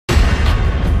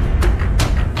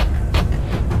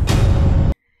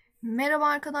Merhaba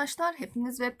arkadaşlar,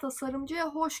 hepiniz web tasarımcıya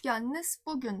hoş geldiniz.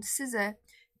 Bugün size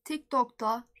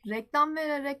TikTok'ta reklam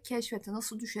vererek keşfete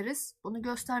nasıl düşeriz bunu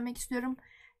göstermek istiyorum.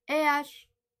 Eğer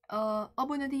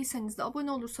abone değilseniz de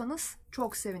abone olursanız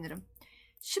çok sevinirim.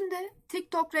 Şimdi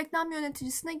TikTok reklam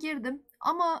yöneticisine girdim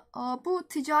ama bu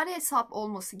ticari hesap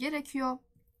olması gerekiyor.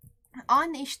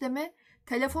 Aynı işlemi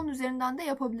telefon üzerinden de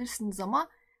yapabilirsiniz ama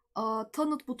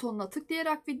tanıt butonuna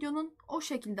tıklayarak videonun o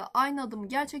şekilde aynı adımı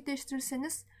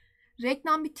gerçekleştirirseniz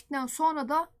reklam bittikten sonra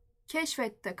da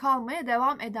keşfette kalmaya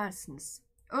devam edersiniz.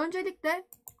 Öncelikle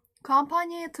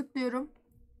kampanyaya tıklıyorum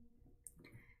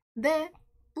ve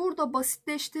burada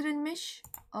basitleştirilmiş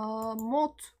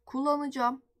mod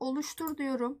kullanacağım. Oluştur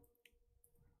diyorum.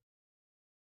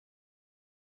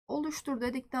 Oluştur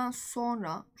dedikten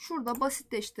sonra şurada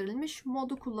basitleştirilmiş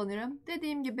modu kullanırım.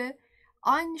 Dediğim gibi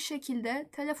aynı şekilde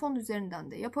telefon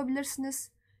üzerinden de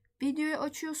yapabilirsiniz. Videoyu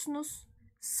açıyorsunuz.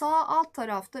 Sağ alt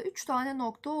tarafta 3 tane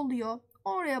nokta oluyor.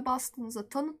 Oraya bastığınızda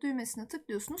tanıt düğmesine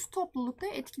tıklıyorsunuz. Toplulukla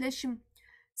etkileşim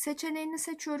seçeneğini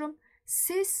seçiyorum.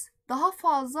 Siz daha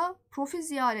fazla profil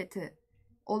ziyareti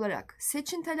olarak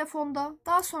seçin telefonda.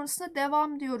 Daha sonrasında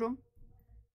devam diyorum.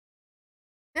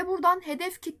 Ve buradan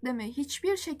hedef kitleme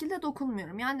hiçbir şekilde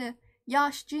dokunmuyorum. Yani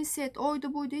yaş, cinsiyet,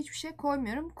 oydu buydu hiçbir şey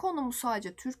koymuyorum. Konumu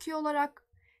sadece Türkiye olarak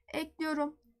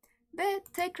ekliyorum. Ve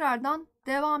tekrardan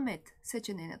devam et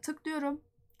seçeneğine tıklıyorum.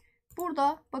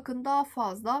 Burada bakın daha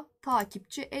fazla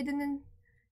takipçi edinin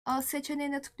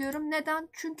seçeneğine tıklıyorum. Neden?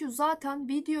 Çünkü zaten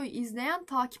videoyu izleyen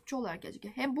takipçi olarak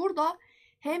gelecek. Hem burada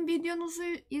hem videonuzu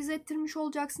izlettirmiş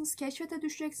olacaksınız, keşfete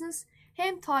düşeceksiniz,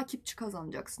 hem takipçi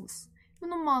kazanacaksınız.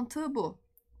 Bunun mantığı bu.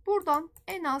 Buradan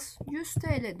en az 100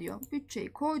 TL diyor.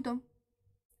 Bütçeyi koydum.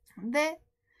 Ve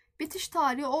bitiş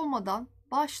tarihi olmadan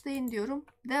başlayın diyorum.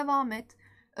 Devam et.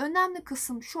 Önemli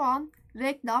kısım şu an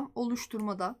reklam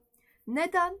oluşturmada.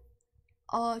 Neden?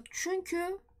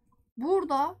 Çünkü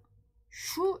burada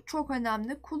şu çok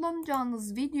önemli.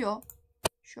 Kullanacağınız video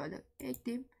şöyle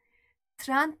ekleyeyim.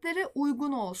 Trendlere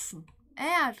uygun olsun.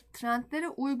 Eğer trendlere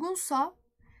uygunsa,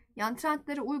 yani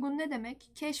trendlere uygun ne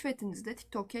demek? Keşfetinizde,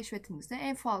 TikTok keşfetinizde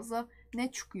en fazla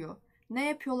ne çıkıyor? Ne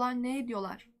yapıyorlar, ne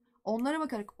ediyorlar? Onlara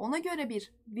bakarak ona göre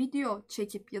bir video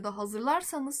çekip ya da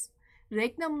hazırlarsanız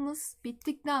reklamınız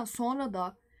bittikten sonra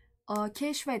da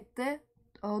keşfette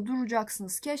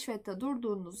duracaksınız. Keşfette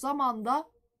durduğunuz zaman da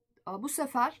bu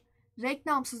sefer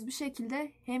reklamsız bir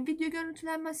şekilde hem video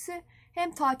görüntülenmesi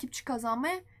hem takipçi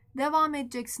kazanmaya devam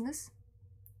edeceksiniz.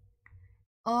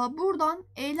 Buradan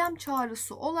eylem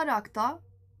çağrısı olarak da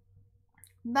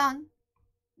ben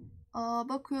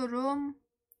bakıyorum,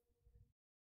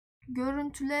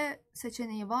 görüntüle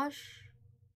seçeneği var.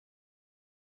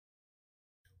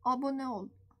 Abone ol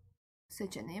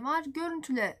seçeneği var.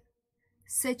 Görüntüle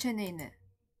seçeneğini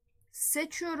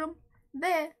seçiyorum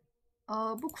ve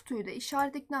bu kutuyu da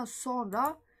işaretledikten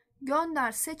sonra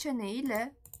gönder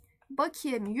seçeneğiyle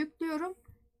bakiyemi yüklüyorum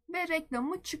ve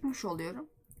reklamı çıkmış oluyorum.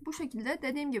 Bu şekilde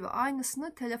dediğim gibi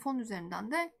aynısını telefon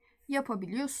üzerinden de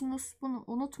yapabiliyorsunuz. Bunu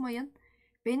unutmayın.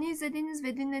 Beni izlediğiniz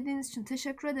ve dinlediğiniz için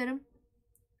teşekkür ederim.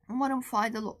 Umarım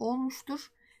faydalı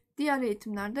olmuştur. Diğer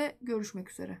eğitimlerde görüşmek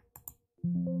üzere.